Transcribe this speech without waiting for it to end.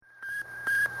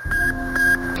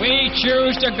We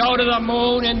choose to go to the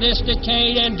moon in this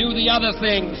decade and do the other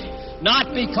things,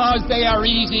 not because they are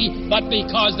easy, but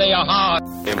because they are hard.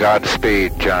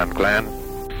 Godspeed, John Glenn.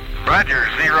 Roger,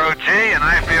 0G, and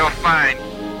I feel fine.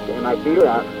 Okay, my feet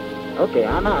out. Okay,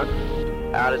 I'm out.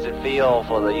 How does it feel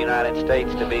for the United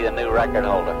States to be the new record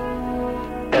holder?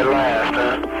 At last,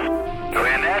 huh?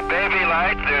 When that baby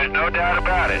lights, there's no doubt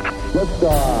about it.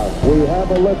 Liftoff. We have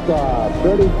a liftoff.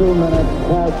 32 minutes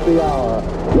past the hour.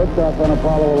 Liftoff on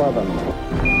Apollo 11.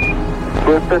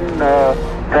 Houston,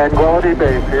 Tranquility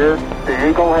Base here. The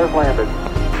Eagle has landed.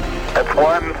 That's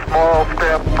one small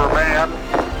step for man,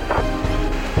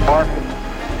 one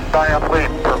giant leap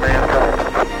for mankind.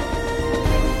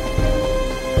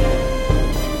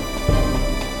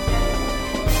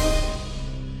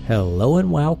 Hello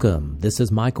and welcome. This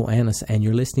is Michael Annis, and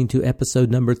you're listening to episode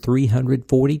number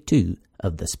 342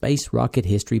 of the Space Rocket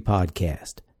History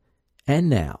Podcast. And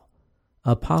now,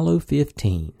 Apollo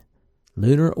 15,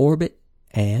 Lunar Orbit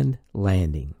and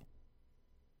Landing.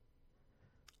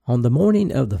 On the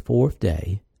morning of the fourth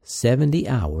day, 70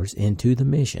 hours into the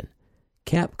mission,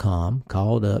 Capcom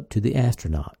called up to the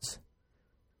astronauts.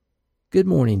 "Good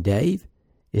morning, Dave.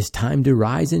 It's time to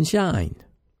rise and shine."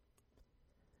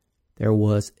 There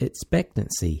was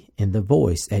expectancy in the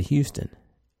voice at Houston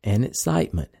and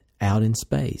excitement out in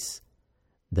space.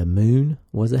 The moon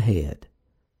was ahead.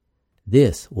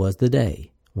 This was the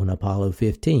day when Apollo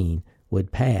 15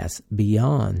 would pass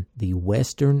beyond the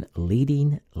western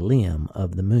leading limb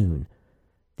of the moon,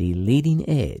 the leading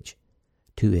edge,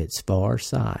 to its far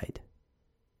side.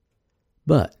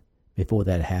 But before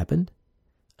that happened,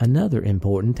 another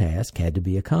important task had to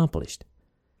be accomplished.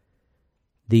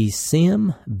 The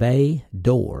SIM bay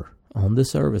door on the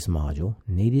service module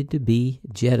needed to be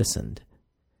jettisoned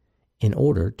in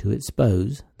order to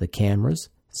expose the cameras,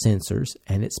 sensors,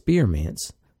 and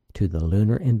experiments to the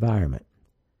lunar environment.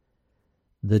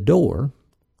 The door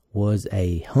was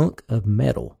a hunk of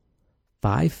metal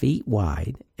 5 feet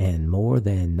wide and more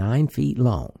than 9 feet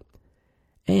long,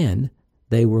 and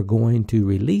they were going to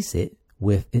release it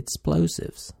with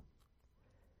explosives.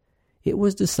 It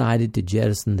was decided to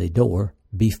jettison the door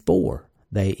before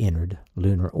they entered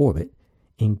lunar orbit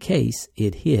in case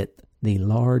it hit the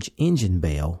large engine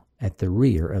bell at the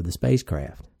rear of the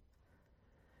spacecraft.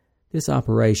 This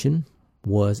operation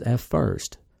was a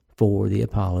first for the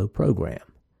Apollo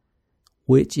program,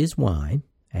 which is why,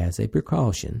 as a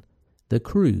precaution, the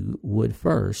crew would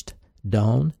first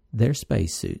don their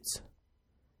spacesuits.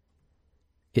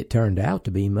 It turned out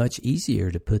to be much easier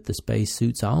to put the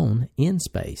spacesuits on in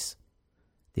space.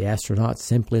 The astronauts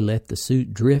simply let the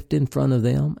suit drift in front of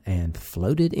them and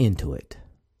floated into it.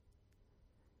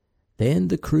 Then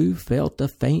the crew felt a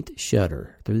faint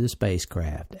shudder through the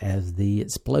spacecraft as the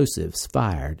explosives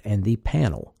fired and the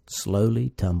panel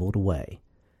slowly tumbled away.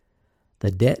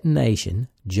 The detonation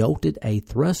jolted a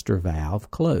thruster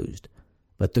valve closed,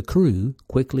 but the crew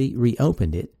quickly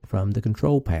reopened it from the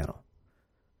control panel.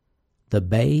 The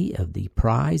bay of the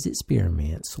prize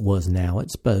experiments was now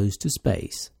exposed to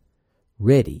space,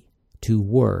 ready to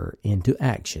whir into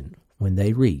action when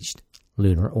they reached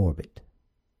lunar orbit.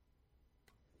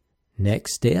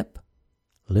 Next step,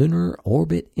 lunar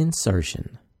orbit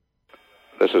insertion.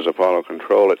 This is Apollo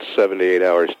Control. It's 78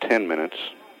 hours, 10 minutes.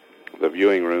 The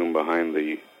viewing room behind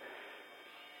the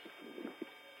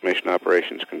Mission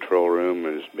Operations Control Room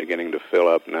is beginning to fill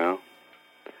up now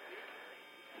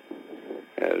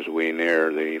as we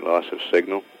near the loss of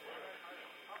signal.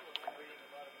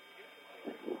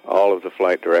 All of the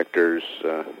flight directors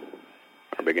are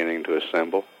beginning to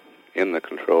assemble in the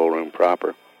control room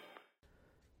proper.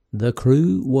 The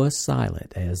crew was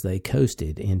silent as they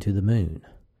coasted into the moon,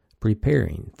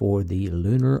 preparing for the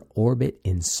lunar orbit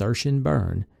insertion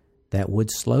burn that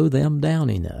would slow them down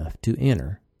enough to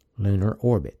enter lunar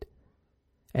orbit.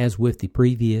 As with the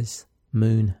previous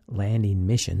moon landing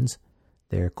missions,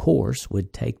 their course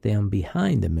would take them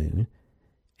behind the moon,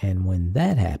 and when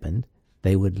that happened,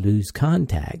 they would lose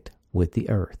contact with the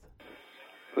Earth.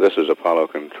 This is Apollo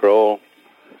Control.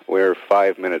 We're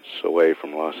 5 minutes away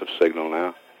from loss of signal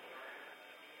now.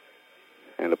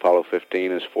 And Apollo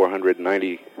 15 is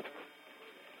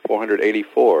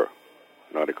 484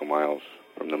 nautical miles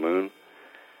from the moon.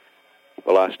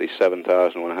 Velocity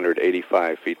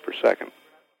 7,185 feet per second.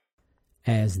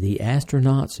 As the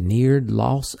astronauts neared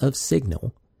loss of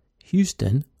signal,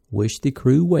 Houston wished the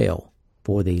crew well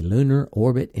for the lunar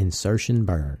orbit insertion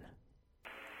burn.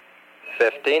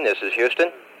 15, this is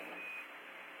Houston.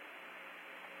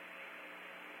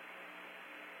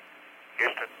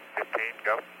 Houston, 15,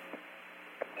 go.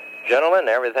 Gentlemen,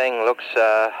 everything looks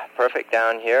perfect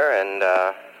down here, and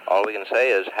all we can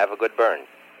say is have a good burn.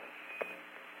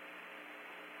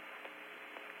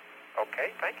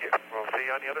 Okay, thank you. We'll see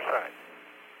you on the other side.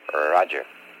 Roger.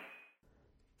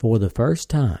 For the first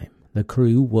time, the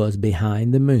crew was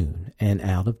behind the moon and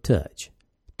out of touch,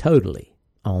 totally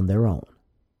on their own.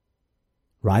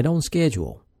 Right on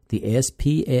schedule, the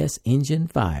SPS engine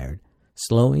fired,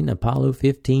 slowing Apollo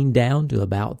 15 down to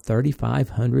about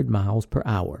 3,500 miles per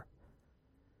hour.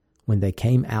 When they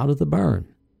came out of the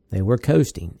burn, they were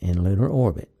coasting in lunar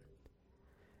orbit.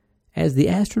 As the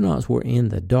astronauts were in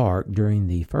the dark during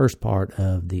the first part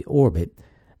of the orbit,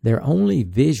 their only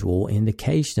visual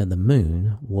indication of the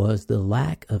moon was the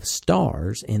lack of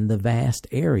stars in the vast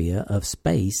area of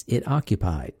space it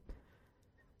occupied.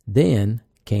 Then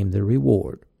came the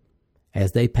reward.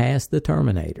 As they passed the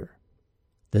terminator,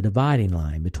 the dividing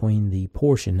line between the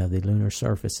portion of the lunar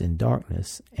surface in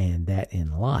darkness and that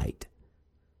in light,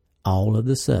 all of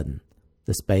a sudden,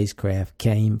 the spacecraft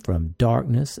came from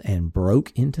darkness and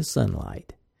broke into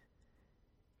sunlight.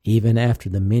 Even after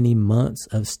the many months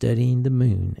of studying the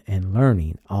moon and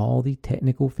learning all the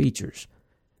technical features,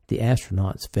 the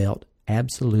astronauts felt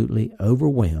absolutely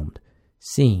overwhelmed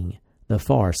seeing the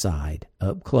far side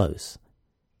up close.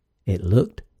 It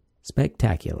looked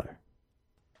spectacular.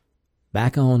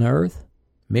 Back on Earth,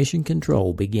 Mission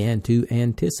Control began to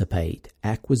anticipate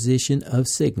acquisition of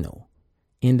signal,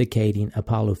 indicating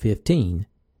Apollo 15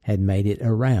 had made it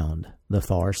around the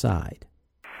far side.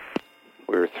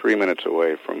 We're 3 minutes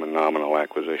away from a nominal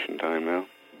acquisition time now.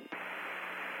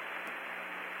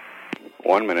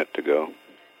 1 minute to go.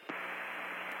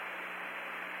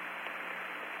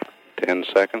 10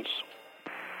 seconds.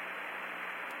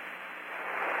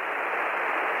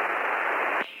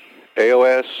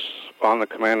 AOS on the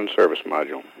command and service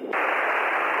module.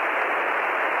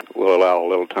 We'll allow a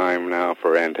little time now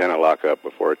for antenna lockup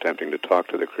before attempting to talk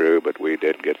to the crew, but we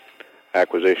did get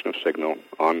acquisition of signal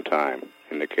on time,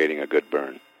 indicating a good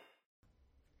burn.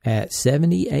 At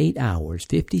 78 hours,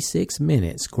 56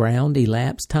 minutes ground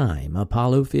elapsed time,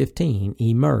 Apollo 15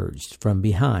 emerged from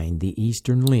behind the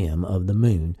eastern limb of the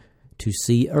moon to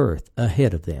see Earth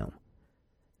ahead of them.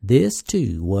 This,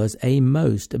 too, was a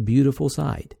most beautiful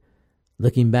sight.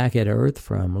 Looking back at Earth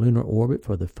from lunar orbit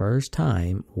for the first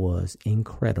time was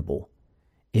incredible.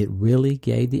 It really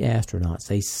gave the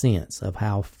astronauts a sense of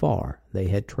how far they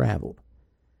had traveled.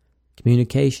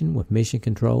 Communication with Mission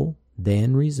Control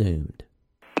then resumed.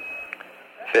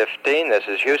 15, this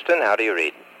is Houston. How do you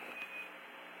read?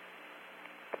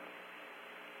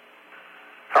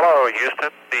 Hello, Houston.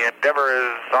 The Endeavour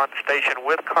is on station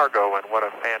with cargo, and what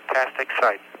a fantastic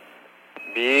sight.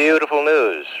 Beautiful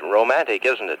news. Romantic,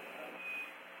 isn't it?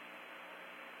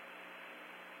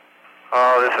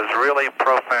 Oh, this is really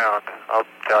profound, I'll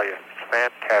tell you. It's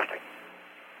fantastic.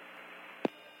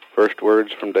 First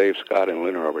words from Dave Scott in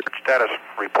lunar orbit. Status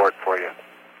report for you.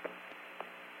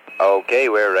 Okay,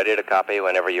 we're ready to copy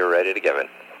whenever you're ready to give it.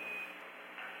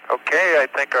 Okay, I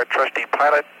think our trusty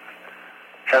pilot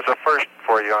has a first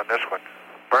for you on this one.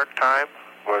 Burn time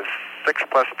was 6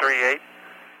 + 3 = 8.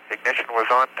 Ignition was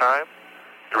on time.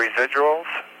 The residuals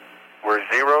were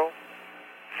 0,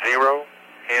 0,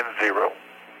 and 0.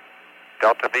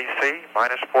 Delta VC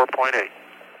 -4.8.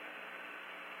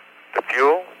 The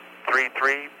fuel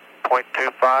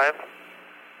 33.25.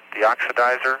 The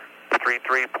oxidizer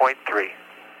 33.3.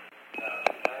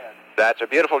 That's a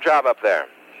beautiful job up there.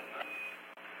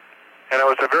 And it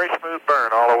was a very smooth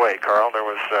burn all the way, Carl. There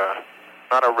was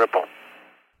not a ripple.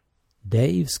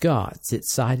 Dave Scott's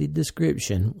excited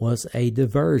description was a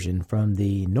diversion from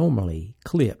the normally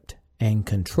clipped and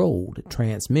controlled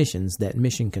transmissions that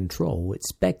Mission Control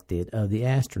expected of the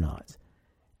astronauts,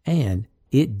 and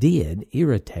it did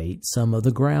irritate some of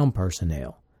the ground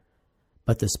personnel.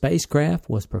 But the spacecraft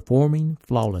was performing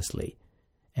flawlessly,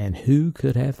 and who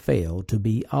could have failed to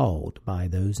be awed by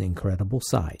those incredible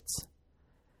sights?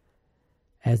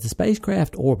 As the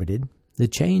spacecraft orbited, the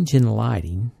change in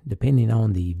lighting, depending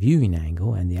on the viewing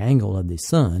angle and the angle of the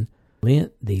sun,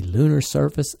 lent the lunar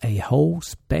surface a whole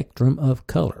spectrum of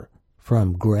color,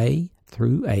 from gray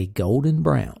through a golden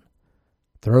brown,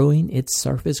 throwing its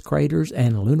surface craters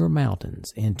and lunar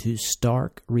mountains into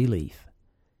stark relief.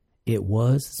 It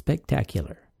was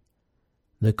spectacular.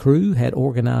 The crew had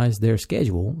organized their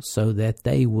schedule so that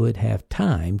they would have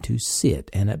time to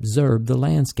sit and observe the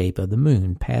landscape of the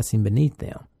moon passing beneath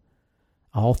them.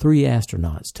 All 3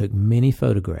 astronauts took many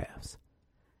photographs.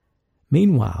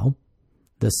 Meanwhile,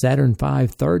 the Saturn V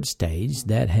third stage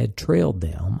that had trailed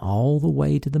them all the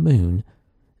way to the moon,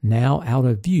 now out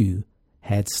of view,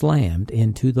 had slammed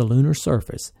into the lunar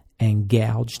surface and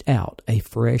gouged out a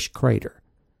fresh crater.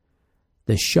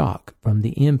 The shock from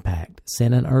the impact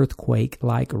sent an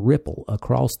earthquake-like ripple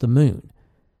across the moon,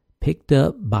 picked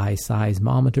up by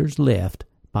seismometers left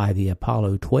by the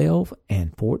Apollo 12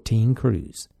 and 14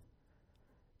 crews.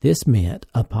 This meant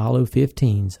Apollo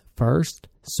 15's first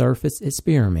surface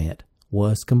experiment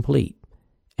was complete,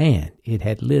 and it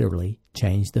had literally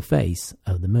changed the face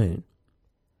of the moon.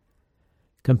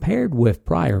 Compared with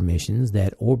prior missions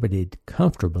that orbited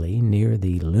comfortably near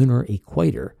the lunar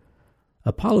equator,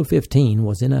 Apollo 15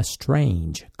 was in a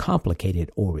strange,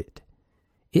 complicated orbit.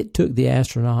 It took the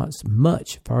astronauts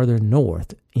much farther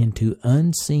north into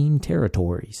unseen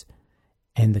territories,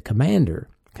 and the commander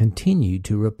continued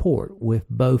to report with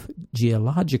both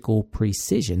geological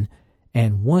precision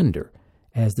and wonder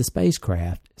as the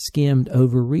spacecraft skimmed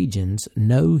over regions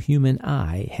no human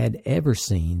eye had ever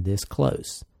seen this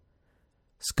close.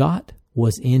 Scott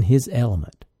was in his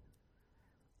element.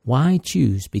 Why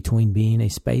choose between being a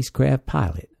spacecraft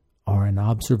pilot or an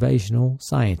observational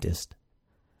scientist?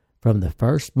 From the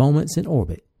first moments in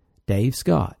orbit, Dave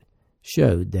Scott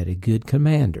showed that a good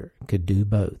commander could do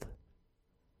both.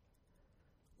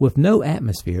 With no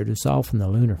atmosphere to soften the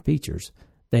lunar features,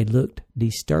 they looked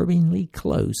disturbingly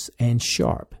close and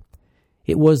sharp.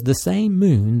 It was the same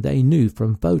moon they knew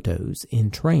from photos in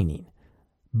training,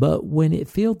 but when it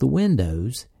filled the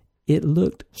windows, it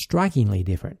looked strikingly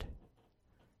different.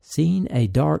 Seeing a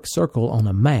dark circle on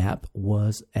a map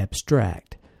was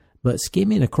abstract, but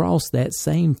skimming across that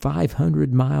same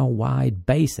 500-mile-wide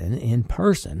basin in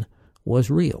person was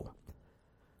real.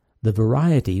 The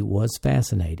variety was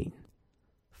fascinating.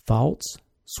 Faults,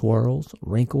 swirls,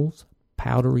 wrinkles,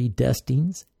 powdery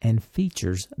dustings, and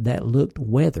features that looked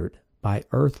weathered by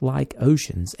Earth-like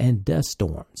oceans and dust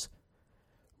storms.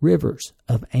 Rivers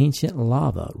of ancient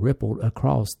lava rippled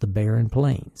across the barren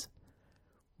plains.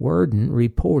 Worden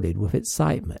reported with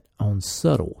excitement on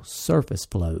subtle surface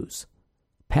flows,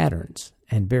 patterns,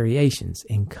 and variations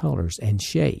in colors and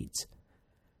shades.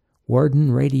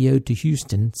 Worden radioed to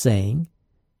Houston saying,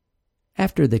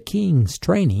 "After the King's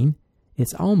training,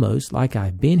 it's almost like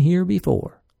I've been here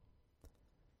before."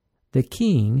 The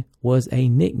King was a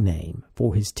nickname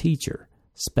for his teacher,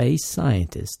 space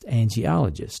scientist and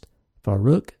geologist,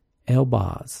 Farouk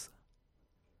Elbaz.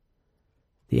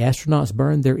 The astronauts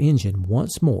burned their engine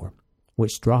once more,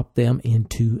 which dropped them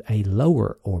into a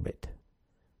lower orbit.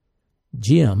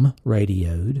 Jim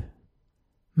radioed,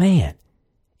 "Man,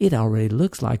 it already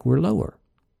looks like we're lower."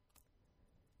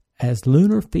 As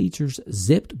lunar features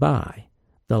zipped by,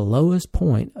 the lowest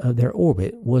point of their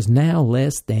orbit was now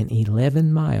less than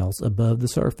 11 miles above the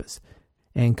surface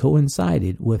and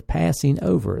coincided with passing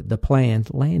over the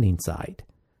planned landing site.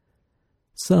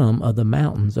 Some of the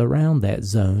mountains around that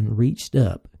zone reached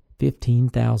up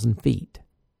 15,000 feet.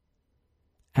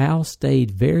 Al stayed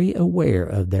very aware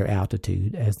of their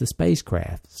altitude as the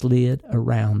spacecraft slid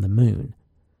around the moon,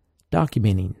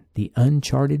 documenting the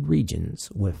uncharted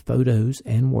regions with photos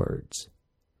and words.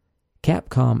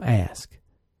 Capcom asked,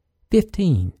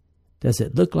 15, does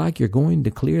it look like you're going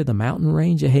to clear the mountain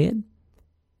range ahead?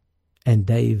 And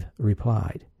Dave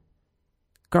replied,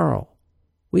 Carl,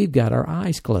 we've got our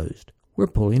eyes closed. We're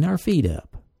pulling our feet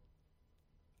up.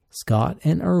 Scott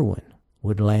and Irwin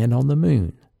would land on the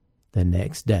moon the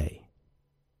next day.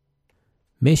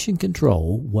 Mission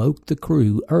Control woke the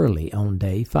crew early on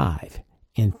day 5,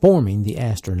 informing the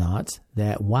astronauts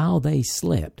that while they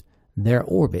slept, their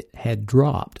orbit had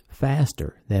dropped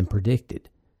faster than predicted.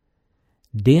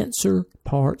 Denser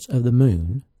parts of the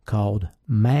moon, called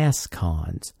mass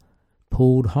cons,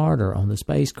 pulled harder on the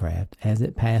spacecraft as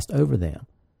it passed over them.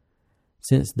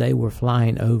 Since they were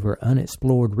flying over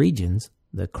unexplored regions,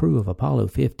 the crew of Apollo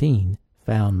 15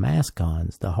 found mass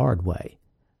cons the hard way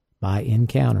by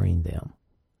encountering them.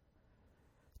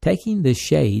 Taking the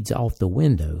shades off the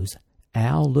windows,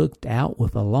 Al looked out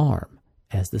with alarm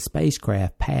as the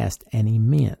spacecraft passed an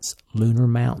immense lunar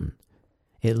mountain.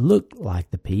 It looked like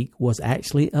the peak was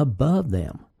actually above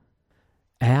them.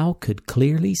 Al could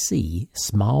clearly see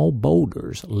small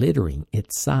boulders littering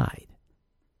its side.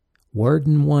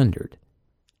 Worden wondered,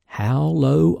 how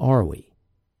low are we?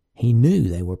 He knew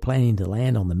they were planning to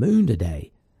land on the moon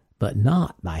today, but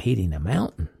not by hitting a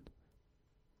mountain.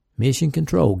 Mission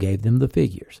Control gave them the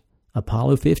figures.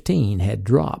 Apollo 15 had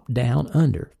dropped down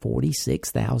under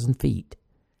 46,000 feet.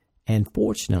 And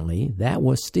fortunately, that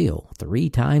was still 3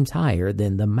 times higher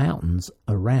than the mountains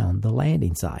around the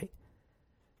landing site.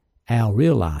 Al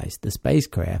realized the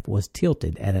spacecraft was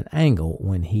tilted at an angle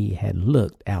when he had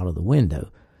looked out of the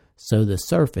window, so the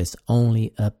surface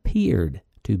only appeared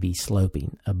to be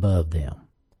sloping above them.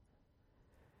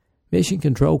 Mission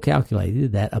Control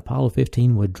calculated that Apollo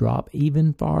 15 would drop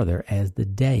even farther as the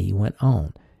day went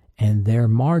on, and their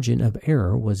margin of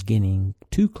error was getting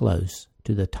too close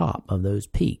to the top of those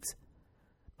peaks.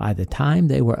 By the time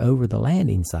they were over the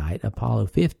landing site, Apollo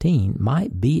 15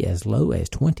 might be as low as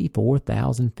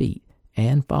 24,000 feet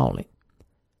and falling.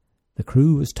 The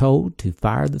crew was told to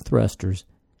fire the thrusters,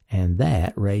 and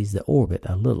that raised the orbit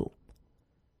a little.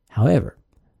 However,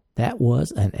 that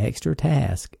was an extra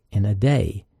task in a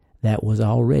day that was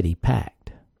already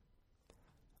packed.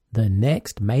 The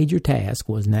next major task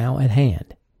was now at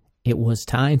hand. It was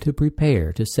time to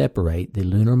prepare to separate the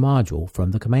lunar module from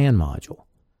the command module.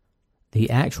 The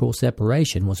actual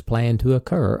separation was planned to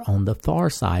occur on the far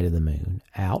side of the moon,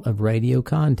 out of radio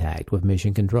contact with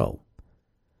Mission Control.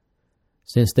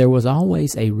 Since there was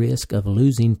always a risk of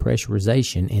losing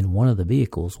pressurization in one of the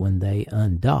vehicles when they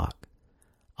undock,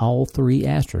 all 3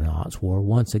 astronauts were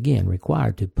once again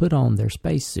required to put on their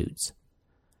spacesuits.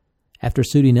 After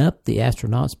suiting up, the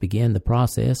astronauts began the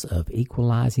process of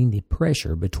equalizing the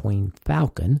pressure between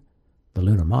Falcon, the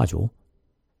lunar module,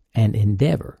 and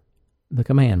Endeavour, the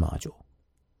command module,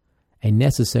 a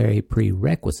necessary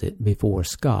prerequisite before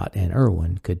Scott and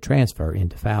Irwin could transfer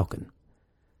into Falcon.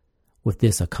 With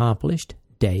this accomplished,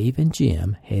 Dave and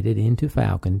Jim headed into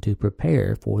Falcon to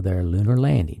prepare for their lunar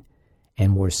landing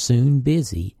and were soon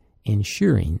busy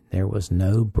ensuring there was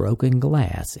no broken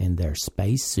glass in their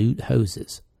spacesuit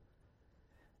hoses.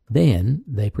 Then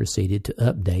they proceeded to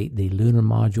update the lunar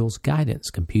module's guidance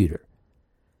computer.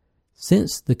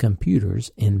 Since the computers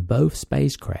in both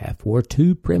spacecraft were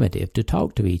too primitive to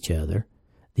talk to each other,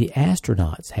 the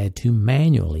astronauts had to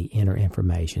manually enter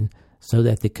information so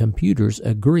that the computers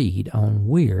agreed on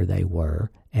where they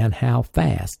were and how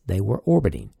fast they were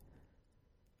orbiting.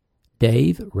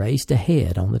 Dave raced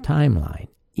ahead on the timeline,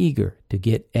 eager to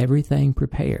get everything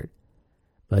prepared,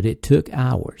 but it took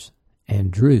hours and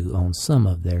drew on some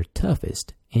of their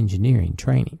toughest engineering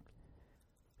training.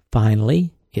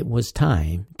 Finally, it was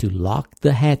time to lock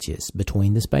the hatches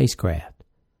between the spacecraft.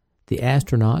 The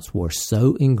astronauts were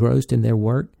so engrossed in their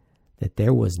work that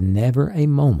there was never a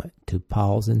moment to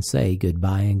pause and say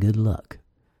goodbye and good luck.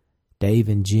 Dave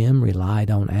and Jim relied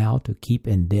on Al to keep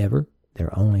Endeavour,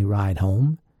 their only ride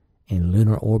home, in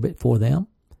lunar orbit for them,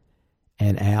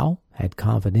 and Al had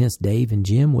confidence Dave and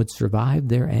Jim would survive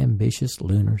their ambitious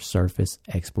lunar surface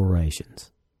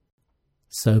explorations.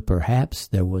 So perhaps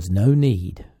there was no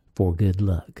need for good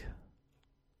luck.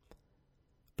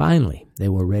 Finally, they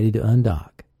were ready to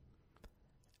undock.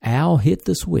 Al hit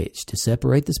the switch to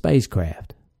separate the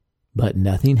spacecraft, but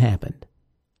nothing happened.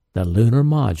 The lunar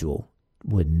module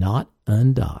would not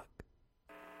undock.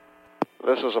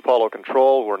 This is Apollo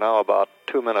Control. We're now about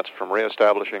 2 minutes from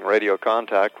reestablishing radio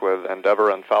contact with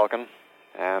Endeavour and Falcon.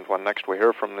 And when next we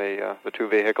hear from the 2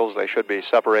 vehicles, they should be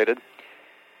separated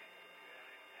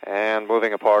and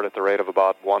moving apart at the rate of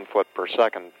about 1 foot per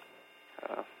second.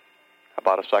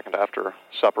 About a second after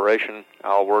separation,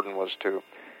 Al Worden was to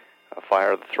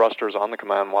fire the thrusters on the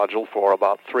command module for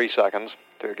about 3 seconds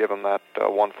to give him that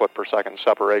 1 foot per second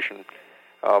separation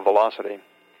velocity.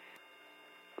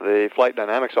 The flight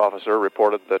dynamics officer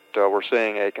reported that we're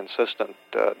seeing a consistent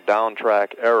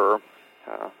downtrack error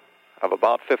of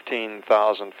about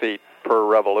 15,000 feet per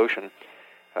revolution.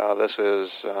 This is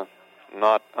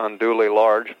not unduly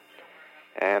large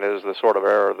and is the sort of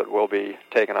error that will be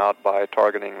taken out by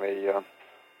targeting the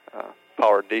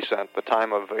powered descent, the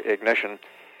time of ignition,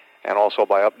 and also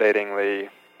by updating the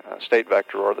state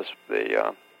vector or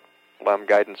the LEM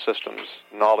guidance system's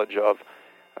knowledge of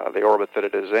the orbit that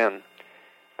it is in.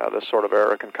 This sort of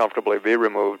error can comfortably be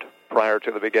removed prior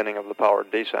to the beginning of the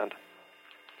powered descent.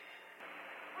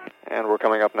 And we're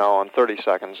coming up now on 30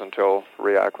 seconds until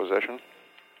reacquisition.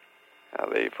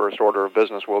 The first order of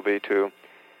business will be to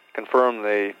confirm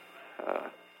the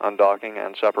undocking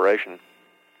and separation.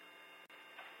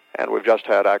 And we've just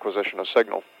had acquisition of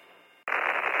signal.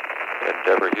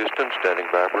 Endeavour Houston, standing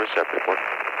by for a SEP report.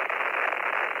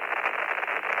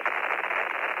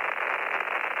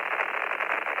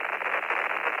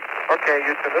 Okay,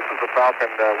 Houston, this is the Falcon.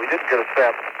 We didn't get a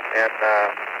SEP, and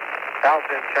Al's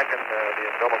been checking the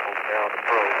umbilicals now on the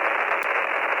probe.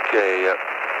 Okay,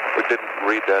 we didn't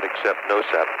read that except no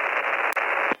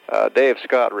SEP. Dave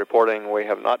Scott reporting we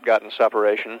have not gotten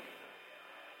separation.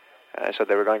 I said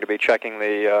they were going to be checking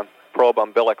the probe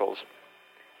umbilicals.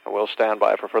 We'll stand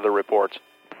by for further reports.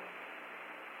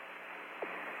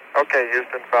 Okay,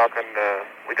 Houston, Falcon,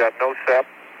 we got no SEP,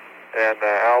 and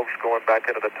Al's going back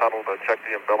into the tunnel to check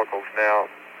the umbilicals now,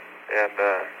 and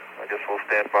I guess we'll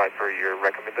stand by for your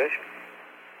recommendation.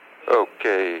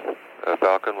 Okay,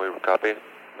 Falcon, we copy.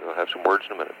 We'll have some words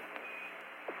in a minute.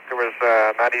 There was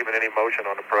not even any motion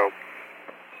on the probe.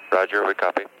 Roger, we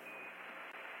copy.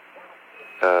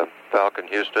 Falcon,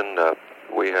 Houston,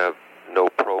 we have no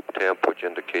probe temp, which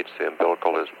indicates the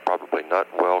umbilical is probably not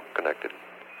well connected.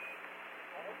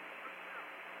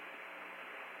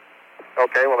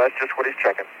 Okay, well, that's just what he's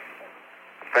checking.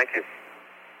 Thank you.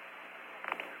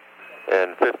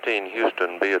 And 15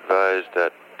 Houston, be advised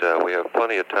that we have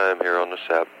plenty of time here on the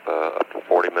SAP, up to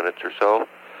 40 minutes or so.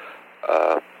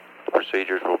 The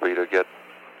procedures will be to get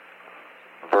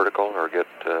vertical or get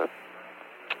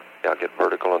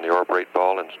vertical on the orb rate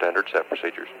ball and standard SAP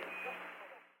procedures.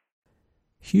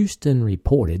 Houston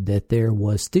reported that there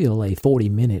was still a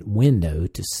 40-minute window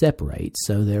to separate,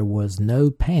 so there was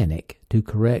no panic to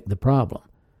correct the problem.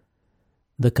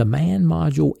 The command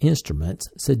module instruments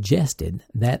suggested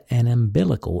that an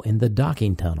umbilical in the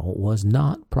docking tunnel was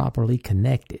not properly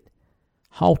connected,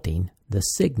 halting the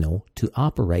signal to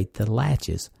operate the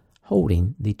latches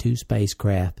holding the two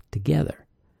spacecraft together.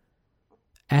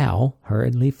 Al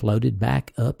hurriedly floated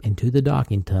back up into the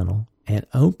docking tunnel and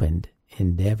opened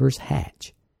Endeavor's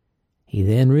hatch. He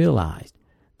then realized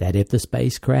that if the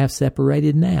spacecraft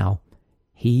separated now,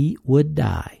 he would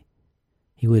die.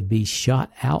 He would be shot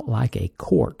out like a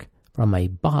cork from a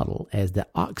bottle as the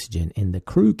oxygen in the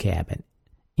crew cabin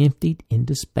emptied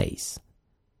into space.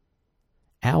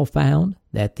 Al found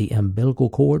that the umbilical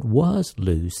cord was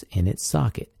loose in its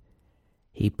socket.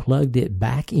 He plugged it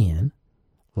back in,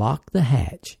 locked the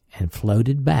hatch, and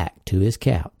floated back to his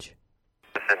couch.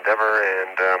 This is Endeavor,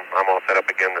 and I'm all set up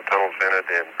again. The tunnel's vented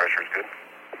and pressure's good.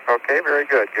 Okay, very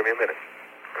good. Give me a minute.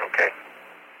 Okay.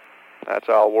 That's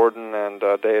Al Worden and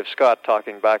Dave Scott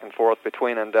talking back and forth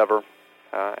between Endeavor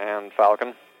and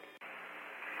Falcon.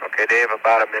 Okay, Dave,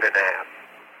 about a minute and a half.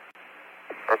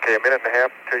 Okay, a minute and a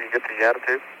half until you get to the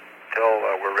attitude? Till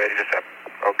we're ready to set.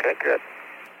 Okay, good.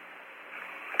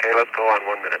 Okay, let's go on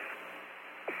 1 minute.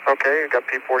 Okay, you got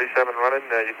P-47 running.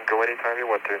 You can go anytime you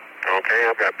want to. Okay,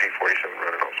 I've got P-47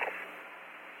 running also.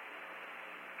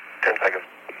 10 seconds.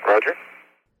 Roger.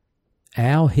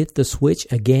 Al hit the switch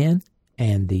again,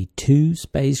 and the two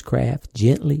spacecraft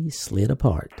gently slid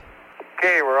apart.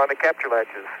 Okay, we're on the capture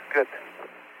latches. Good.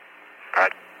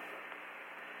 Right.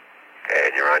 Okay,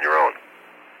 and you're on your own.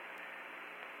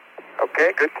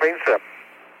 Okay, good, clean step.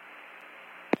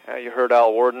 You heard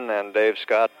Al Worden and Dave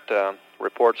Scott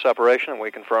report separation, and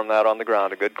we confirm that on the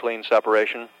ground. A good, clean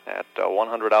separation at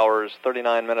 100 hours,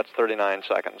 39 minutes, 39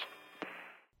 seconds.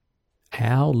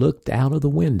 Al looked out of the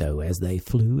window as they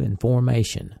flew in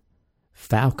formation.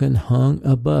 Falcon hung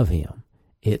above him,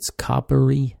 its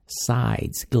coppery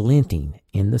sides glinting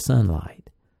in the sunlight.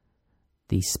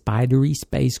 The spidery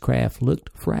spacecraft looked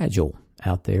fragile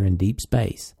out there in deep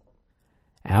space.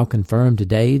 Al confirmed to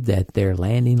Dave that their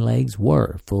landing legs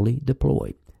were fully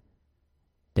deployed.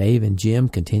 Dave and Jim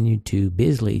continued to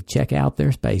busily check out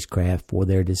their spacecraft for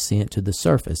their descent to the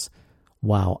surface,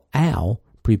 while Al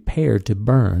prepared to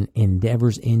burn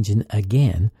Endeavor's engine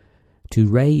again to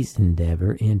raise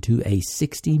Endeavor into a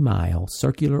 60-mile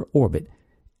circular orbit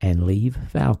and leave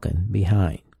Falcon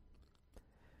behind.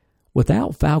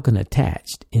 Without Falcon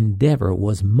attached, Endeavor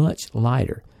was much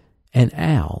lighter, and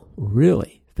Al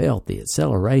really felt the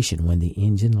acceleration when the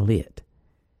engine lit.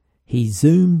 He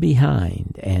zoomed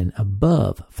behind and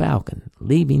above Falcon,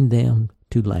 leaving them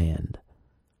to land.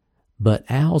 But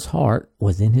Al's heart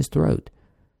was in his throat.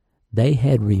 They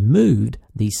had removed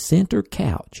the center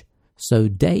couch so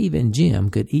Dave and Jim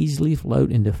could easily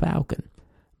float into Falcon,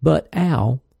 but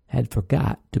Al had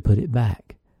forgot to put it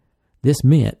back. This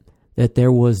meant that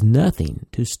there was nothing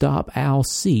to stop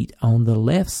Al's seat on the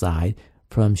left side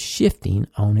from shifting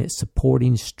on its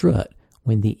supporting strut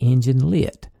when the engine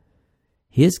lit.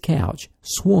 His couch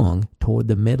swung toward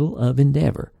the middle of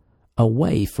Endeavor,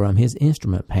 away from his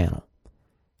instrument panel.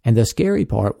 And the scary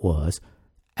part was,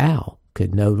 Al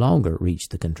could no longer reach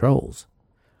the controls.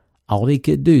 All he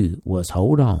could do was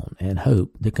hold on and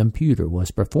hope the computer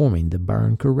was performing the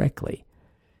burn correctly.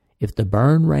 If the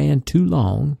burn ran too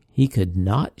long, he could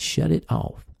not shut it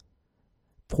off.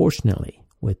 Fortunately,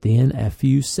 within a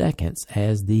few seconds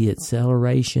as the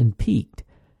acceleration peaked,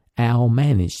 Al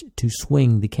managed to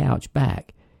swing the couch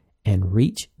back and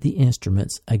reach the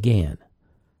instruments again.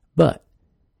 But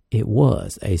it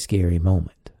was a scary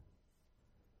moment.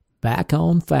 Back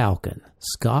on Falcon,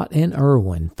 Scott and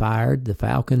Irwin fired the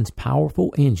Falcon's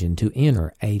powerful engine to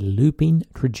enter a looping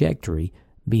trajectory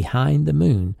behind the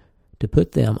moon to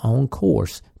put them on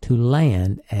course to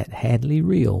land at Hadley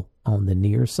Reel on the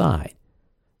near side.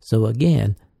 So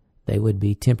again, they would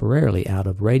be temporarily out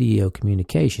of radio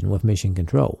communication with Mission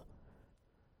Control.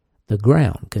 The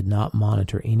ground could not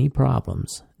monitor any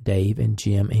problems Dave and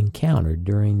Jim encountered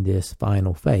during this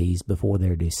final phase before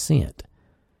their descent.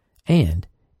 And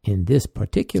in this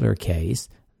particular case,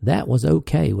 that was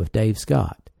okay with Dave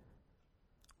Scott.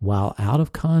 While out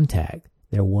of contact,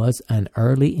 there was an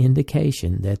early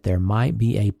indication that there might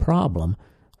be a problem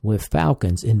with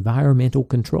Falcon's environmental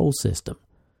control system.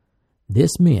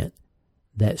 This meant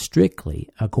that strictly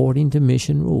according to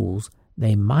mission rules,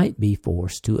 they might be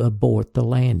forced to abort the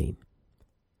landing.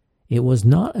 It was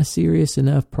not a serious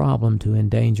enough problem to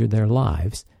endanger their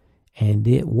lives, and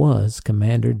it was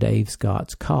Commander Dave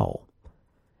Scott's call.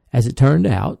 As it turned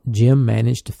out, Jim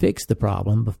managed to fix the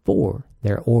problem before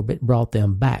their orbit brought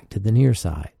them back to the near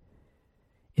side.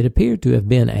 It appeared to have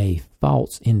been a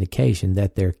false indication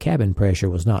that their cabin pressure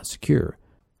was not secure,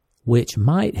 which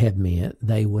might have meant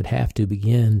they would have to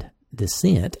begin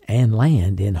descent and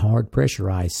land in hard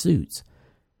pressurized suits.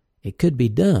 It could be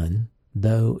done,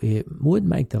 though it would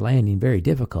make the landing very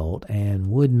difficult and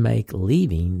would make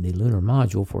leaving the lunar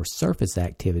module for surface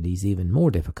activities even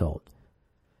more difficult.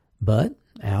 But,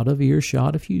 out of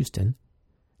earshot of Houston,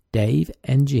 Dave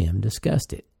and Jim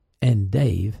discussed it, and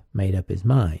Dave made up his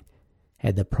mind.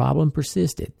 Had the problem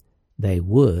persisted, they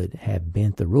would have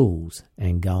bent the rules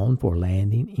and gone for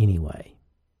landing anyway.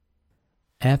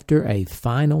 After a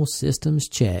final systems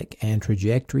check and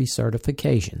trajectory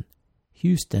certification,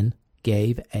 Houston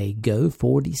gave a go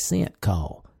for descent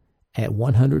call at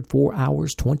 104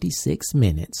 hours 26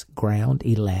 minutes ground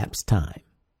elapsed time.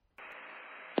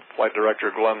 Flight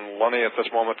Director Glenn Lunny at this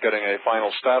moment getting a final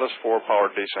status for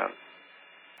powered descent.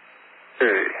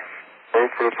 Okay, go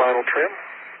for the final trim.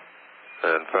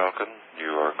 And Falcon, you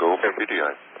are go for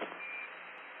PDI.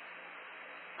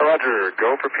 Roger,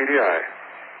 go for PDI.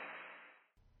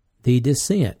 The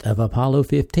descent of Apollo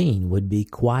 15 would be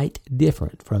quite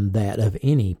different from that of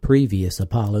any previous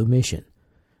Apollo mission.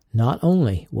 Not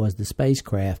only was the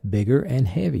spacecraft bigger and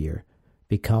heavier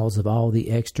because of all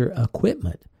the extra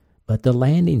equipment, but the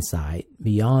landing site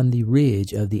beyond the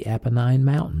ridge of the Apennine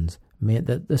Mountains meant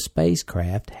that the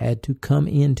spacecraft had to come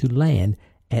in to land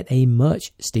at a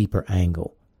much steeper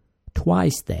angle,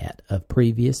 twice that of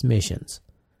previous missions.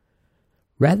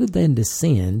 Rather than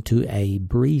descend to a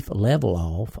brief level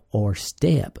off or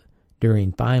step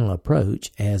during final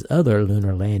approach as other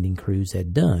lunar landing crews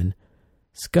had done,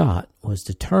 Scott was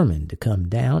determined to come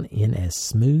down in as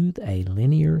smooth a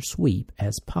linear sweep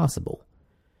as possible.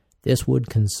 This would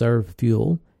conserve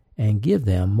fuel and give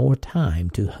them more time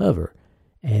to hover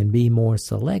and be more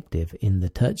selective in the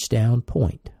touchdown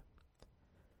point.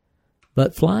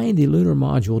 But flying the lunar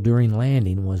module during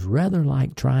landing was rather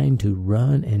like trying to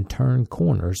run and turn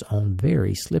corners on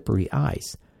very slippery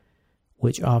ice,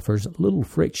 which offers little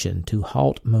friction to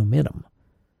halt momentum.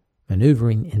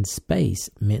 Maneuvering in space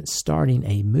meant starting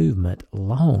a movement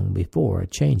long before a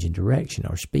change in direction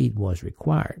or speed was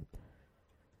required.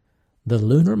 The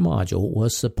lunar module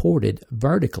was supported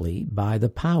vertically by the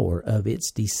power of its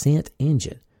descent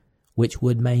engine, which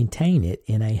would maintain it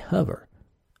in a hover,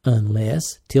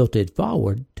 unless tilted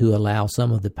forward to allow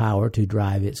some of the power to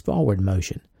drive its forward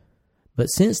motion. But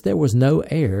since there was no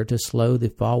air to slow the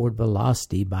forward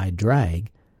velocity by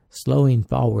drag, slowing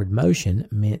forward motion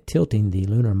meant tilting the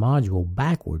lunar module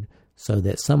backward so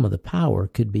that some of the power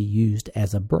could be used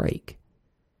as a brake.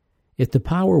 If the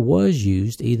power was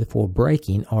used either for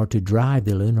braking or to drive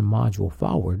the lunar module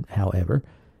forward, however,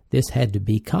 this had to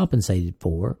be compensated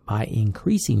for by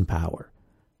increasing power.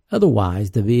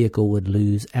 Otherwise, the vehicle would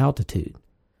lose altitude.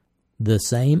 The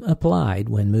same applied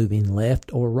when moving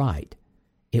left or right.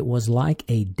 It was like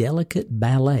a delicate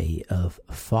ballet of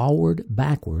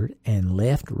forward-backward and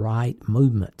left-right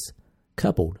movements,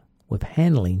 coupled with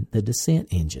handling the descent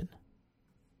engine.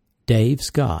 Dave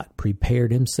Scott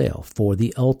prepared himself for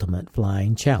the ultimate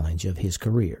flying challenge of his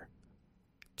career.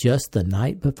 Just the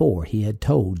night before, he had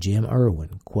told Jim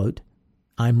Irwin, quote,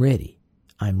 I'm ready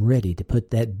to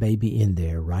put that baby in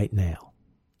there right now,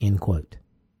 end quote.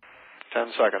 10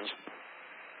 seconds.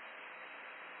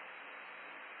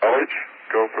 Knowledge,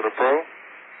 go for the pro.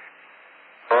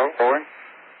 Going.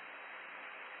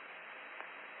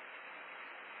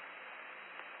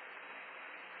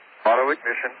 Auto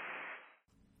ignition.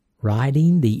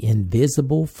 Riding the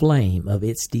invisible flame of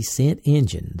its descent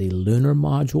engine, the lunar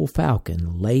module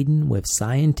Falcon, laden with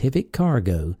scientific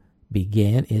cargo,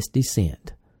 began its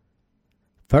descent.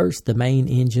 First, the main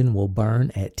engine will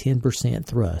burn at 10%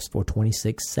 thrust for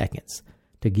 26 seconds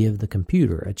to give the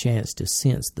computer a chance to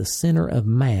sense the center of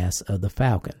mass of the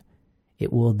Falcon.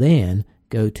 It will then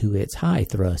go to its high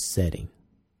thrust setting.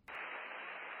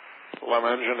 The LEM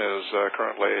engine is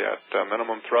currently at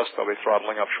minimum thrust. They'll be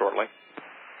throttling up shortly.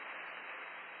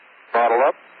 Throttle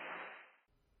up.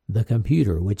 The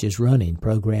computer, which is running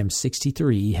Program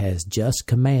 63, has just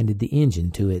commanded the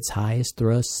engine to its highest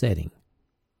thrust setting.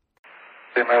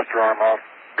 The master arm off.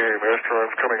 The master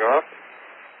arm's coming off.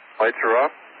 Lights are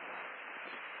off.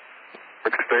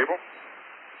 Looks stable.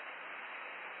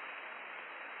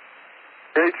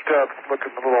 H-top's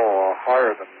looking a little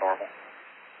higher than normal.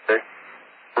 Okay?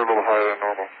 We're a little higher than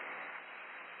normal.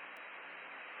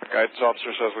 The guidance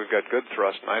officer says we've got good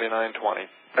thrust, 9920.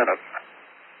 Minutes.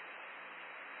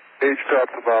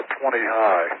 H-top's about 20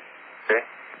 high. Okay?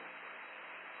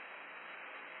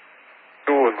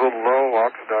 Fuel is a little low,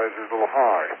 oxidizer's a little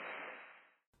high.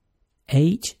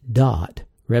 H dot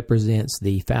represents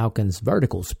the Falcon's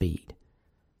vertical speed.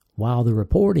 While the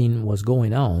reporting was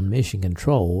going on, Mission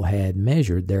Control had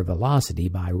measured their velocity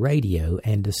by radio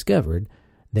and discovered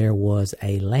there was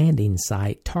a landing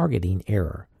site targeting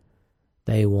error.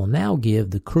 They will now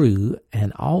give the crew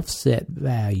an offset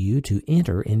value to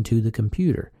enter into the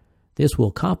computer. This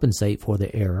will compensate for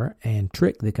the error and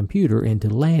trick the computer into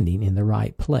landing in the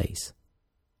right place.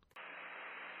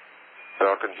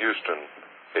 Falcon Houston,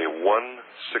 a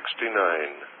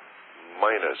 169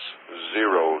 minus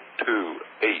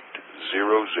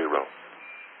 02800.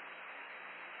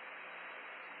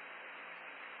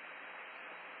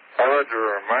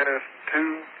 Roger, minus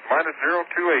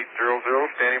 02800,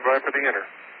 standing by for the enter.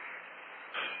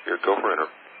 Here, go for enter.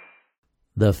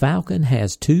 The Falcon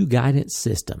has two guidance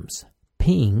systems.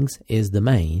 PINGS is the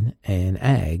main and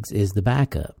AGS is the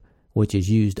backup, which is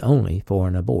used only for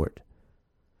an abort.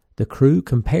 The crew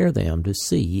compare them to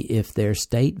see if their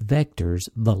state vectors,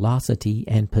 velocity,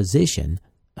 and position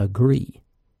agree.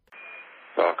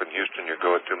 Falcon Houston, your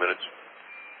go at 2 minutes.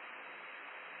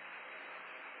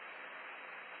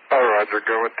 Roger,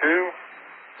 go at 2.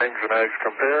 Things and AGS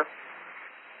compare.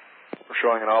 We're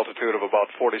showing an altitude of about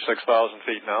 46,000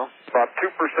 feet now. About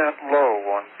 2%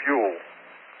 low on fuel.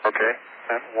 Okay,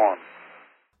 at 1.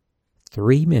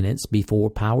 3 minutes before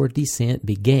power descent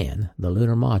began, the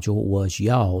lunar module was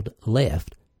yawed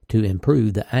left to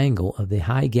improve the angle of the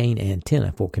high-gain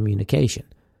antenna for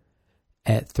communication.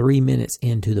 At 3 minutes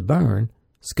into the burn,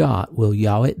 Scott will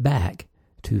yaw it back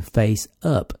to face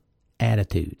up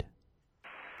attitude.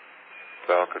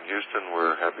 Falcon Houston,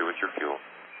 we're happy with your fuel.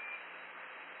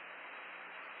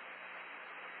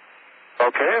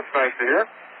 Okay, it's nice to hear.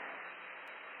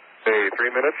 Hey, 3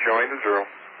 minutes showing to 0.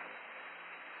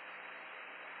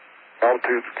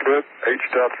 Altitude's good.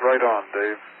 H-top's right on,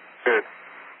 Dave. Good.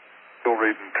 Still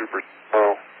reading 2%.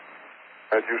 Oh,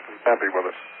 and Houston's happy with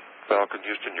it. Falcon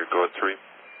Houston, your go at 3.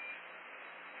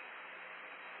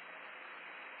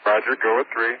 Roger, go at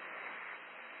 3.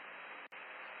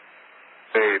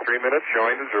 Hey, 3 minutes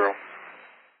showing to 0.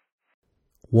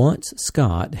 Once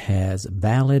Scott has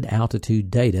valid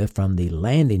altitude data from the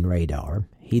landing radar,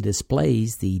 he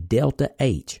displays the delta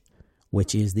H,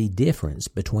 which is the difference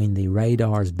between the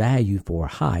radar's value for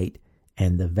height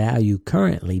and the value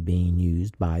currently being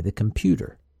used by the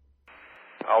computer.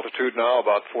 Altitude now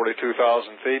about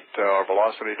 42,000 feet, our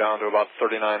velocity down to about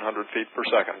 3,900 feet per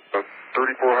second.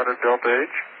 3,400 delta H.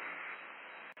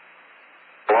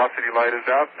 Velocity light is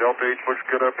out. Delta H looks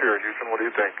good up here. Houston, what do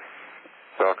you think?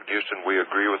 Falcon Houston, we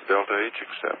agree with Delta H,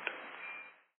 accept.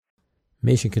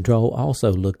 Mission Control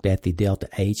also looked at the Delta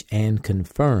H and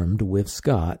confirmed with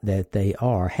Scott that they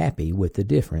are happy with the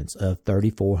difference of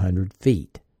 3,400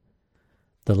 feet.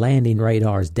 The landing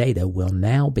radar's data will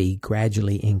now be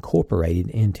gradually incorporated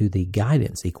into the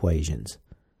guidance equations.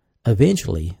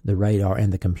 Eventually, the radar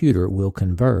and the computer will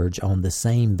converge on the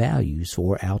same values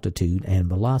for altitude and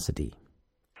velocity.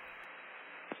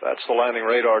 That's the landing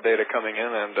radar data coming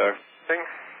in, and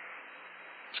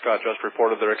Scott just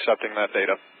reported they're accepting that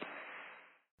data.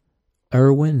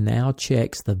 Irwin now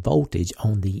checks the voltage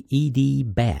on the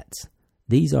ED bats.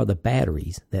 These are the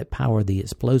batteries that power the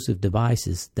explosive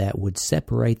devices that would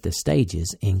separate the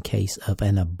stages in case of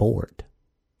an abort.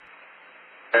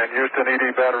 And Houston,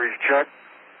 ED batteries checked.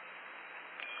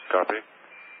 Copy.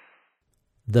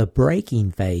 The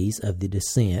braking phase of the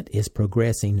descent is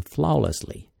progressing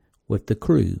flawlessly, with the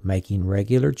crew making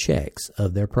regular checks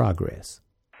of their progress.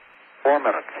 4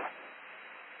 minutes.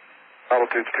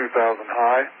 Altitude's 2,000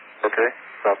 high. Okay,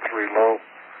 about 3 low.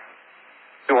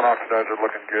 Fuel and oxidizer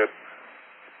looking good.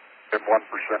 At 1%.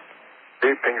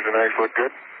 Pings and eggs look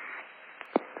good.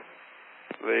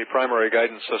 The primary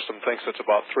guidance system thinks it's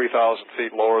about 3,000 feet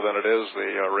lower than it is.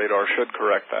 The radar should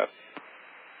correct that.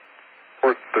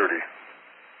 Port 30.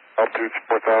 Altitude's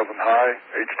 4,000 high.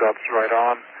 H-top's right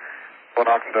on. Fuel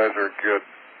and oxidizer are good.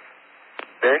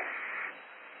 Okay?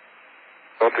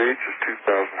 Delta H is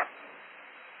 2,000.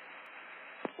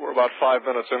 We're about 5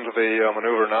 minutes into the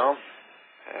maneuver now,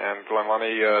 and Glen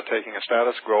Lunny taking a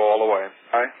status, go all the way.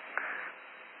 High.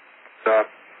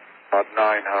 About 9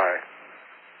 high.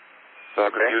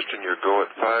 Falcon Houston, your go at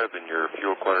 5, and your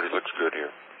fuel quantity looks good here.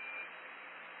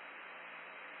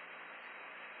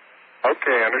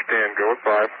 Okay, understand. Go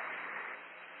at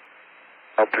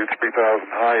 5. Altitude 3,000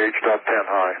 high, H.10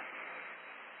 high.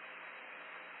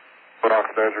 But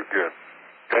oxidizer good.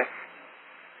 Okay?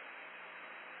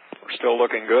 We're still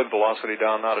looking good. Velocity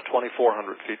down now to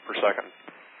 2,400 feet per second.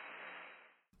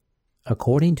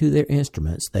 According to their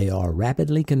instruments, they are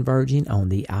rapidly converging on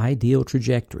the ideal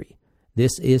trajectory.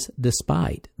 This is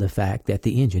despite the fact that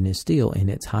the engine is still in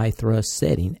its high thrust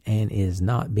setting and is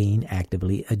not being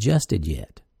actively adjusted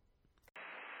yet.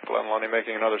 Glenn Lundy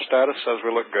making another status, says we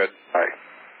look good. Aye.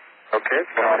 Okay,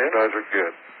 oxidizer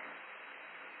good.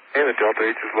 And the Delta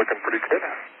H is looking pretty good.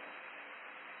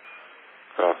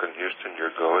 Falcon Houston,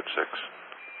 your go at 6.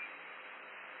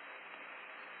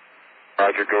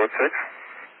 Roger, go at 6.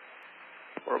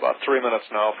 We're about 3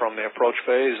 minutes now from the approach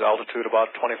phase, altitude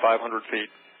about 2,500 feet,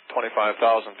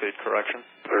 25,000 feet, correction.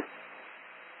 Sir.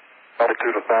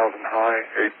 Altitude 1,000 high,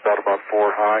 8 about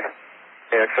 4 high.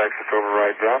 X-axis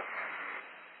override drop.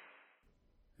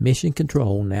 Mission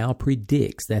Control now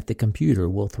predicts that the computer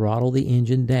will throttle the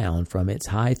engine down from its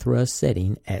high thrust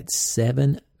setting at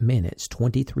 7 minutes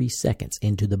 23 seconds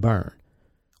into the burn,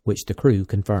 which the crew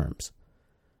confirms.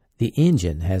 The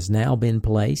engine has now been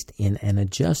placed in an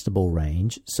adjustable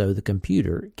range so the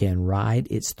computer can ride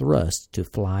its thrust to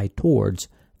fly towards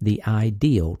the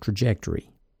ideal trajectory.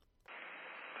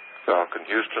 Falcon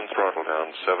Houston, throttle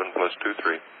down, 7 plus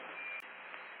 23.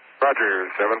 Roger,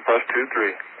 7 plus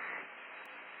 23.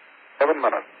 7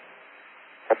 minutes.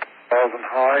 1,000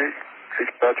 high,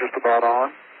 H.10 just about on.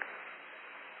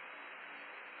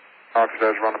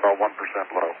 Oxidizer run about 1%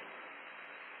 low.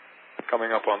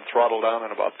 Coming up on throttle down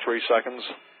in about 3 seconds.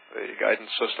 The guidance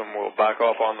system will back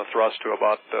off on the thrust to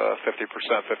about 50%,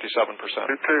 57%.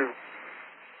 2-2.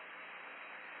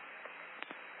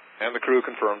 And the crew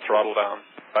confirmed throttle down,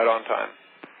 right on time.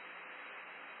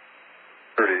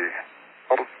 30.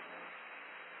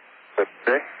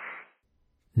 Okay.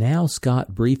 Now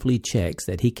Scott briefly checks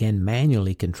that he can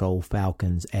manually control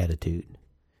Falcon's attitude.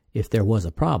 If there was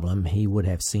a problem, he would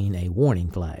have seen a warning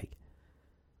flag.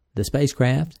 The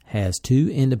spacecraft has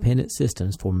 2 independent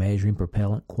systems for measuring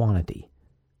propellant quantity.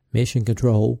 Mission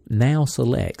Control now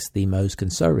selects the most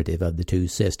conservative of the 2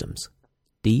 systems,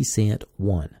 Descent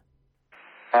 1.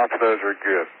 Oxidizer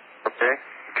good. Okay.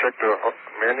 Check the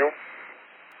manual.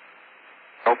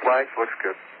 No flags. Looks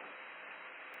good.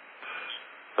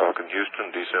 Falcon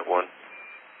Houston, Descent 1.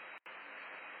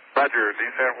 Roger,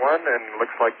 Descent 1, and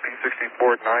looks like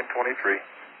P64 at 923.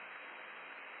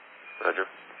 Roger.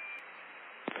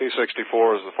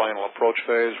 P64 is the final approach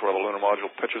phase where the lunar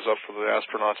module pitches up for the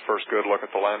astronauts' first good look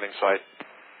at the landing site.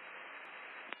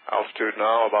 Altitude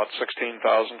now about 16,000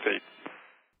 feet.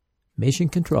 Mission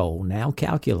Control now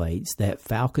calculates that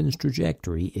Falcon's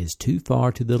trajectory is too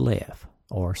far to the left,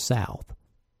 or south.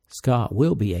 Scott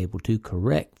will be able to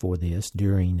correct for this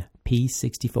during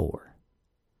P64.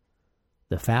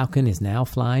 The Falcon is now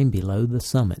flying below the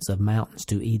summits of mountains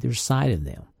to either side of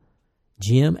them.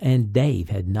 Jim and Dave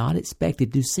had not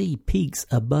expected to see peaks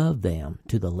above them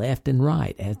to the left and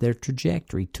right as their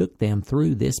trajectory took them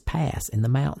through this pass in the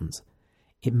mountains.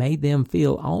 It made them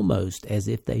feel almost as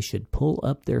if they should pull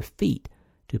up their feet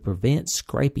to prevent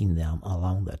scraping them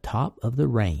along the top of the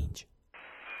range.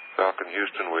 Falcon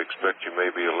Houston, we expect you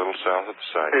may be a little south of the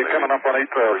site. Hey, coming up on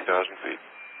 8,000. 3,000 feet.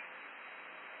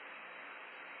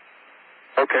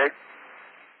 Okay.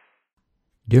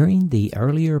 During the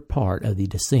earlier part of the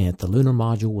descent, the lunar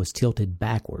module was tilted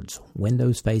backwards,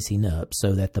 windows facing up,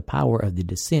 so that the power of the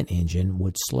descent engine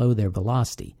would slow their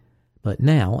velocity. But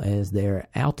now, as their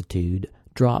altitude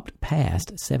dropped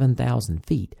past 7,000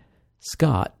 feet,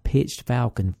 Scott pitched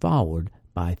Falcon forward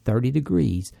by 30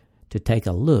 degrees to take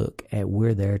a look at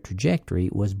where their trajectory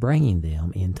was bringing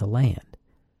them into land.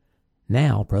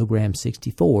 Now, Program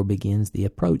 64 begins the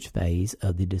approach phase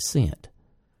of the descent.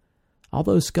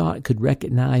 Although Scott could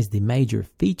recognize the major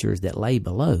features that lay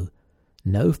below,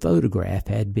 no photograph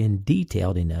had been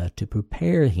detailed enough to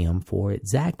prepare him for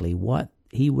exactly what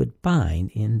he would find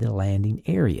in the landing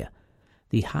area.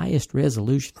 The highest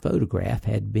resolution photograph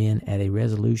had been at a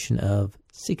resolution of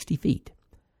 60 feet.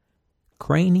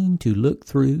 Craning to look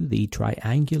through the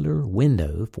triangular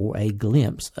window for a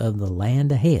glimpse of the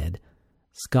land ahead,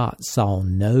 Scott saw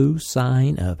no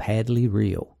sign of Hadley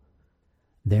Rille.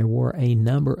 There were a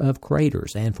number of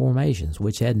craters and formations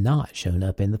which had not shown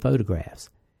up in the photographs.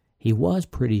 He was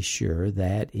pretty sure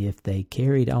that if they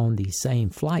carried on the same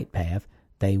flight path,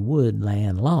 they would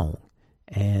land long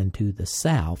and to the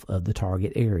south of the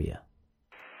target area.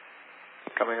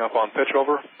 Coming up on pitch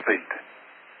over. Feet.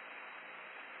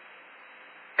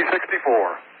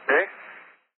 P64. Okay.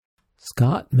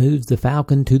 Scott moves the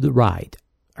Falcon to the right.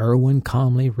 Irwin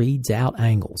calmly reads out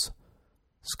angles.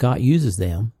 Scott uses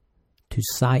them to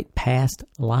sight past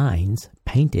lines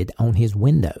painted on his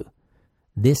window.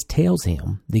 This tells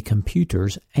him the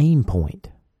computer's aim point.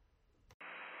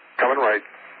 Coming right.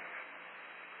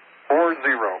 40.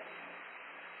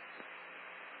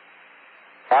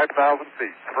 5,000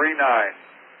 feet. 39.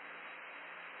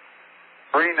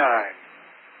 39.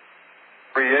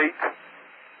 38.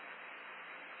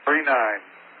 39.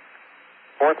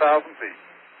 4,000 feet.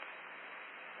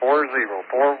 40.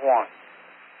 41.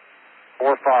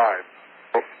 45.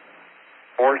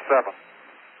 47.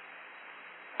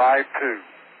 52.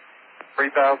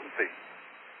 3,000 feet.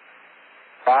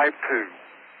 52.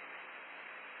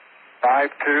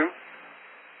 52.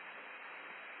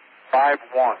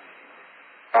 51.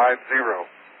 50.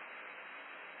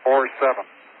 47.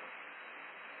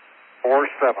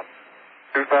 47.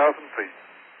 2,000 feet.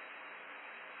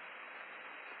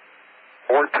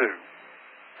 42.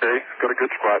 Okay, got a good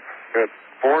spot. Good.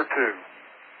 42.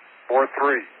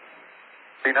 43.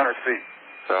 1,500 feet.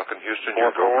 Falcon Houston, you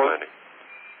go for landing.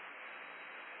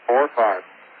 45.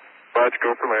 Budge,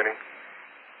 go for landing.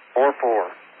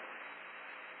 44.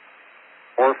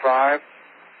 45.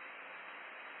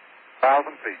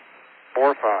 1,000 feet.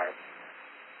 45.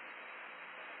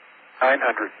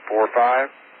 900. 45.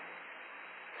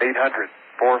 800.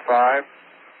 45.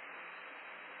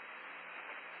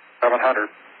 700.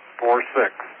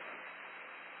 46.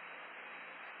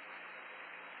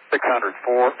 600.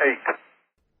 48.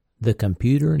 The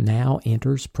computer now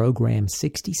enters program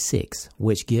 66,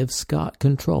 which gives Scott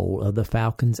control of the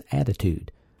Falcon's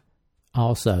attitude.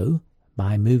 Also,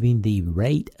 by moving the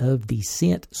rate of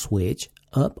descent switch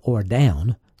up or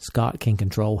down, Scott can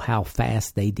control how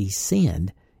fast they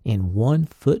descend in 1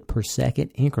 foot per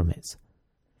second increments.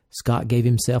 Scott gave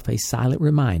himself a silent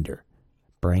reminder,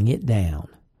 bring it down.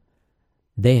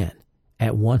 Then,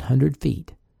 at 100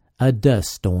 feet, a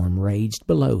dust storm raged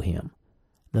below him.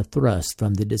 The thrust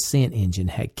from the descent engine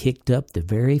had kicked up the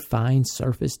very fine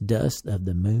surface dust of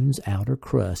the moon's outer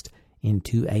crust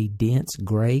into a dense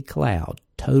gray cloud,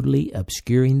 totally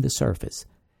obscuring the surface.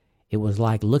 It was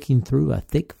like looking through a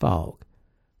thick fog.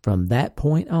 From that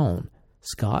point on,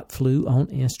 Scott flew on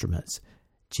instruments,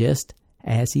 just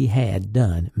as he had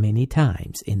done many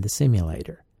times in the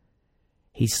simulator.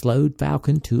 He slowed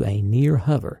Falcon to a near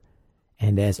hover,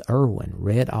 and as Irwin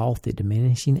read off the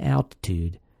diminishing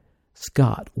altitude,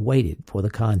 Scott waited for the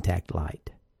contact light.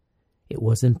 It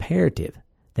was imperative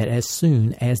that as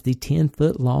soon as the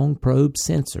 10-foot-long probe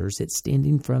sensors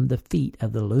extending from the feet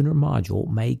of the lunar module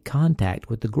made contact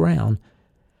with the ground,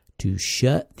 to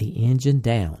shut the engine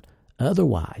down.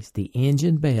 Otherwise, the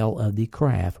engine bell of the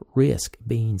craft risked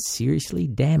being seriously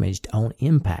damaged on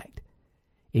impact.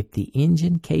 If the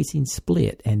engine casing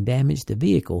split and damaged the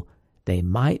vehicle, they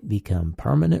might become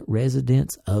permanent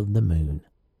residents of the moon.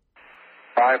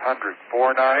 500.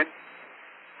 49.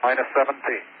 Minus 17.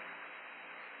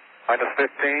 Minus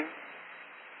 15.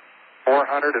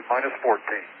 400 and minus 14.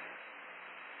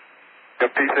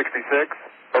 P66.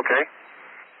 Okay.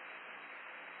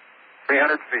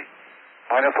 300 feet.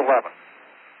 Minus 11.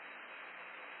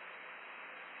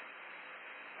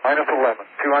 Minus 11.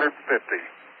 250.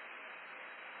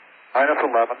 Minus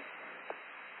 11.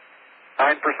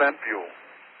 9% fuel.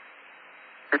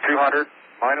 200.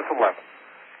 Minus 11.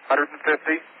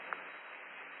 150.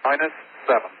 Minus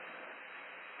 7.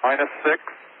 Minus 6.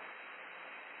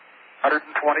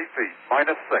 120 feet.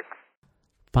 Minus 6.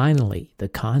 Finally, the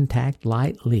contact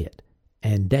light lit,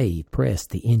 and Dave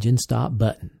pressed the engine stop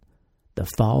button. The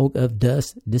fog of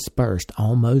dust dispersed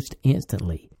almost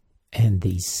instantly, and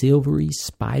the silvery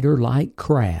spider-like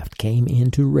craft came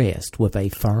into rest with a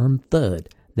firm thud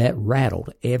that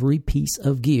rattled every piece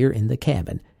of gear in the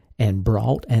cabin and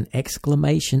brought an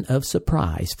exclamation of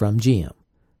surprise from Jim.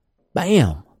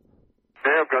 Bam!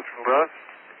 Okay, I've got some dust.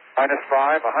 Minus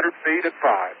 5, 100 feet at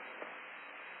 5.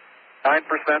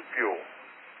 9% fuel.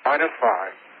 Minus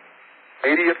 5.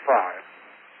 80 at 5.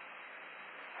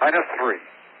 Minus 3.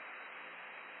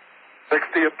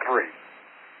 60 at 3.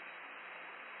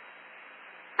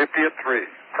 50 at 3.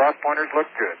 Cross pointers look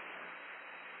good.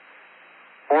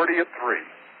 40 at 3.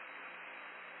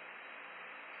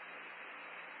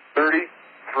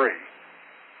 33.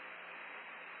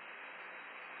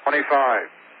 25.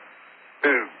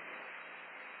 2.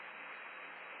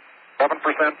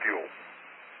 7% fuel.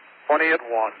 20 at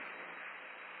 1.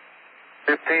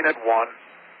 15 at 1.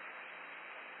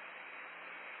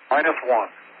 Minus 1.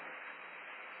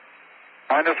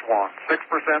 Minus 1.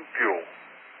 6% fuel.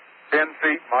 10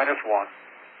 feet, minus 1.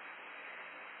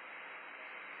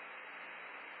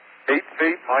 8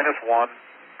 feet, minus 1.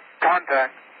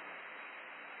 Contact.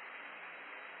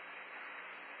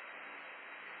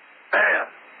 Man.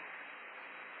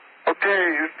 Okay,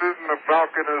 Okay, Houston, the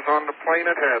Falcon is on the plane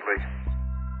at Hadley.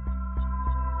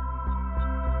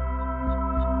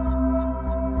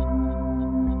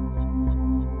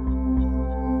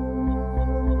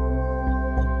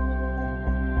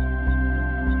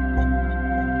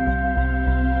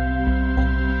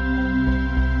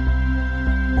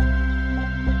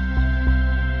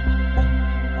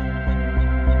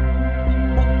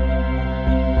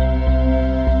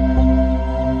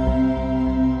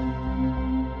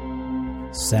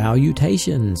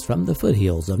 Salutations from the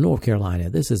foothills of North Carolina.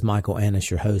 This is Michael Annis,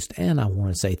 your host, and I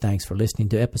want to say thanks for listening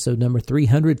to episode number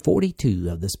 342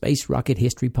 of the Space Rocket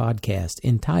History Podcast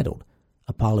entitled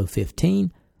Apollo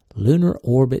 15, Lunar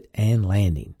Orbit and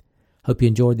Landing. Hope you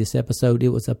enjoyed this episode. It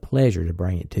was a pleasure to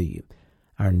bring it to you.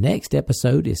 Our next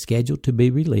episode is scheduled to be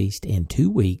released in 2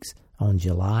 weeks on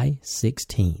July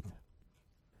 16th.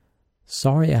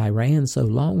 Sorry I ran so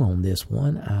long on this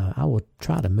one. I will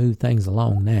try to move things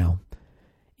along now.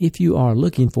 If you are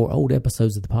looking for old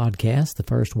episodes of the podcast, the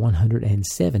first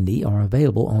 170 are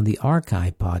available on the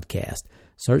Archive podcast.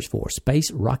 Search for Space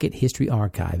Rocket History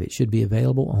Archive. It should be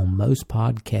available on most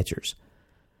podcatchers.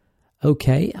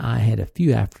 Okay, I had a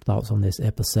few afterthoughts on this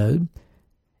episode.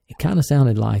 It kind of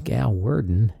sounded like Al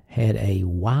Worden had a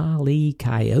Wile E.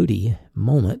 Coyote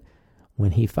moment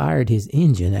when he fired his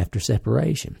engine after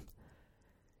separation.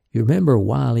 You remember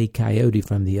Wile E. Coyote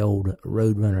from the old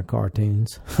Roadrunner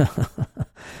cartoons?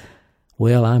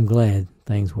 Well, I'm glad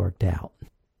things worked out.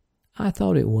 I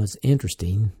thought it was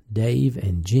interesting. Dave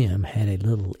and Jim had a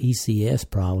little ECS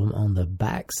problem on the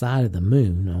back side of the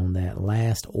moon on that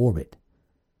last orbit.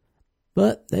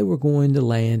 But they were going to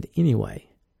land anyway.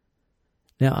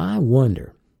 Now I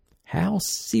wonder how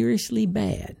seriously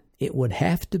bad it would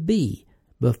have to be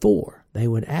before they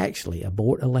would actually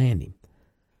abort a landing.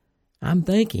 I'm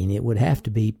thinking it would have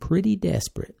to be pretty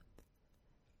desperate.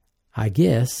 I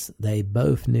guess they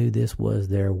both knew this was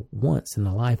their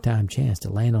once-in-a-lifetime chance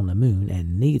to land on the moon,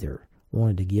 and neither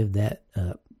wanted to give that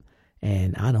up,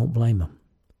 and I don't blame them.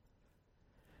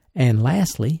 And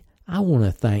lastly, I want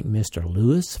to thank Mr.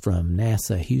 Lewis from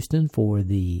NASA Houston for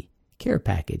the care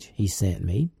package he sent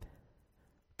me.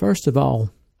 First of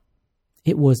all,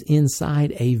 it was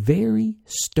inside a very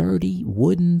sturdy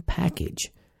wooden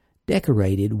package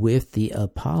decorated with the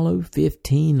Apollo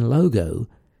 15 logo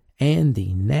and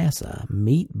the NASA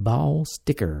meatball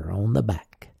sticker on the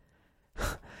back.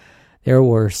 There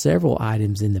were several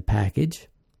items in the package.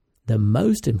 The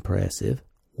most impressive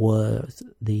was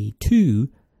the 2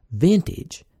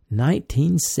 vintage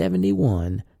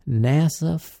 1971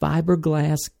 NASA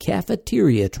fiberglass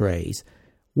cafeteria trays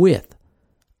with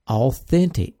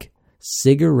authentic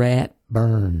cigarette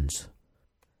burns.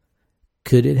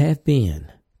 Could it have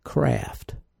been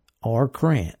Kraft or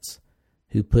Krantz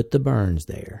who put the burns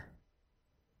there?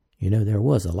 You know, there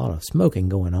was a lot of smoking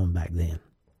going on back then.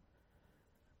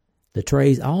 The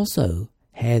trays also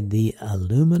had the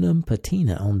aluminum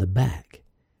patina on the back,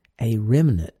 a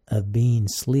remnant of being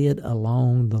slid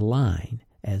along the line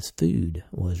as food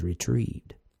was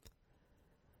retrieved.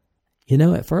 You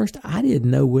know, at first I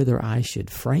didn't know whether I should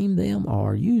frame them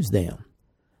or use them.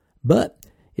 But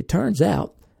it turns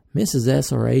out Mrs.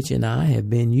 SRH and I have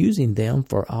been using them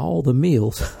for all the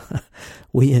meals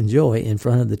we enjoy in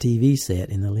front of the TV set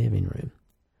in the living room.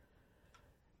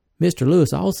 Mr.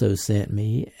 Lewis also sent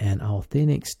me an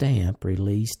authentic stamp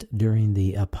released during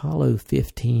the Apollo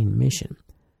 15 mission,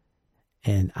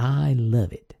 and I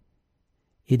love it.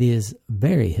 It is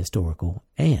very historical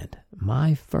and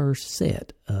my first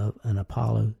set of an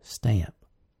Apollo stamp.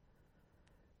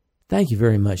 Thank you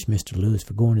very much, Mr. Lewis,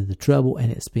 for going to the trouble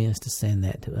and expense to send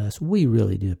that to us. We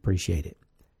really do appreciate it.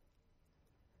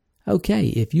 Okay,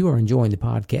 if you are enjoying the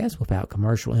podcast without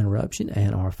commercial interruption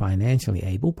and are financially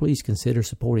able, please consider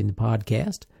supporting the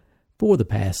podcast. For the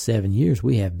past 7 years,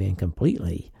 we have been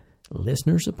completely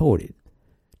listener-supported.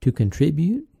 To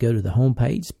contribute, go to the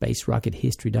homepage,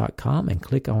 spacerockethistory.com, and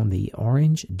click on the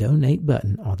orange Donate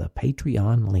button or the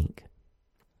Patreon link.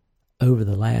 Over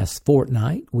the last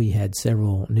fortnight, we had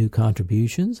several new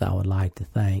contributions. I would like to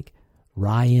thank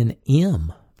Ryan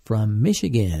M. from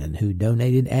Michigan, who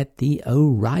donated at the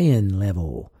Orion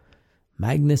level.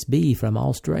 Magnus B. from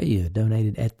Australia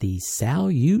donated at the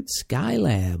Salyut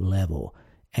Skylab level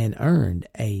and earned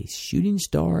a shooting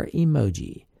star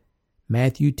emoji.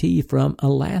 Matthew T. from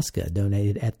Alaska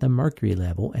donated at the Mercury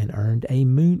level and earned a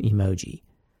moon emoji.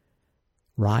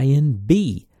 Ryan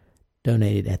B.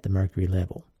 donated at the Mercury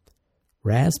level.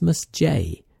 Rasmus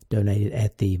J. donated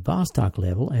at the Vostok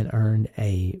level and earned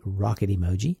a rocket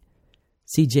emoji.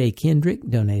 C.J. Kendrick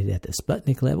donated at the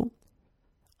Sputnik level.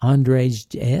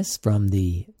 Andrej S. from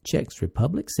the Czech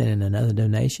Republic sent in another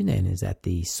donation and is at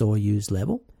the Soyuz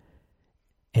level.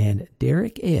 And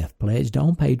Derek F. pledged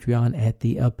on Patreon at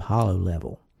the Apollo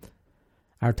level.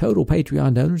 Our total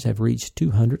Patreon donors have reached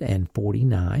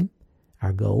 249.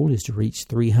 Our goal is to reach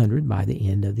 300 by the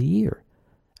end of the year.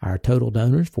 Our total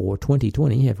donors for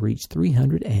 2020 have reached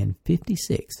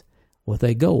 356, with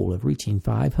a goal of reaching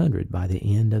 500 by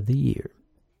the end of the year.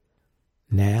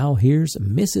 Now, here's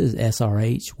Mrs.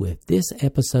 SRH with this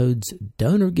episode's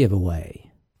donor giveaway.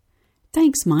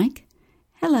 Thanks, Mike.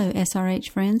 Hello, SRH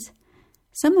friends.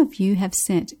 Some of you have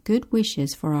sent good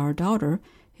wishes for our daughter,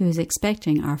 who is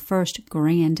expecting our first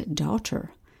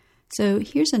granddaughter. So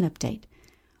here's an update.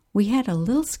 We had a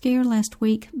little scare last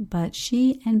week, but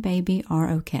she and baby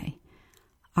are okay.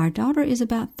 Our daughter is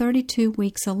about 32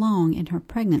 weeks along in her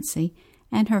pregnancy,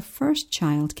 and her first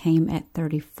child came at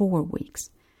 34 weeks.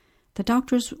 The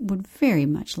doctors would very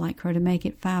much like her to make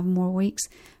it 5 more weeks,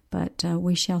 but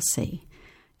we shall see.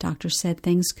 Doctors said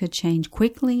things could change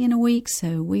quickly in a week,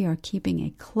 so we are keeping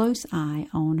a close eye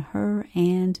on her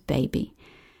and baby.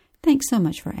 Thanks so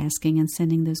much for asking and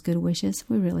sending those good wishes.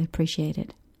 We really appreciate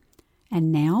it.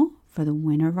 And now for the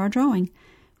winner of our drawing.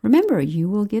 Remember, you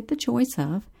will get the choice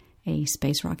of a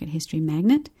Space Rocket History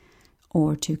magnet,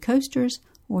 or 2 coasters,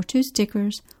 or 2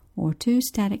 stickers, or 2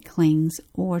 static clings,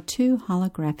 or 2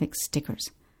 holographic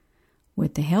stickers.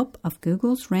 With the help of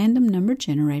Google's random number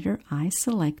generator, I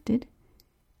selected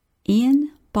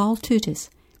Ian Baltutis.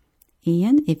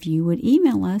 Ian, if you would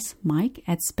email us,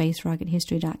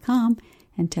 mike@spacerockethistory.com,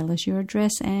 and tell us your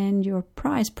address and your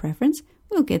prize preference,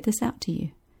 we'll get this out to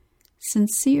you.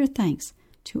 Sincere thanks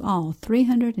to all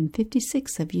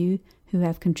 356 of you who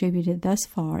have contributed thus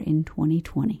far in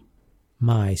 2020.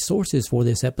 My sources for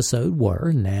this episode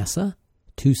were NASA,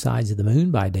 Two Sides of the Moon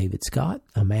by David Scott,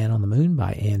 A Man on the Moon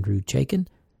by Andrew Chaikin,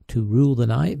 To Rule the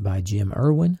Night by Jim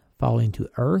Irwin, Falling to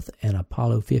Earth and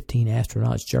Apollo 15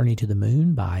 Astronauts' Journey to the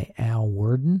Moon by Al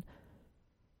Worden,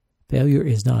 Failure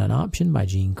is Not an Option by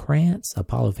Gene Kranz,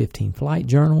 Apollo 15 Flight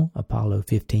Journal, Apollo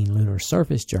 15 Lunar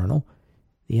Surface Journal,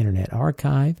 The Internet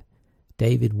Archive,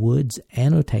 David Wood's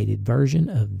annotated version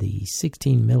of the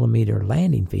 16mm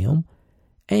landing film,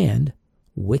 and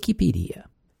Wikipedia.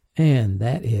 And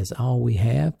that is all we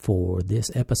have for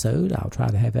this episode. I'll try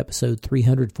to have episode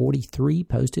 343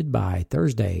 posted by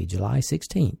Thursday, July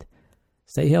 16th.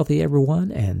 Stay healthy,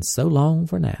 everyone, and so long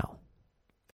for now.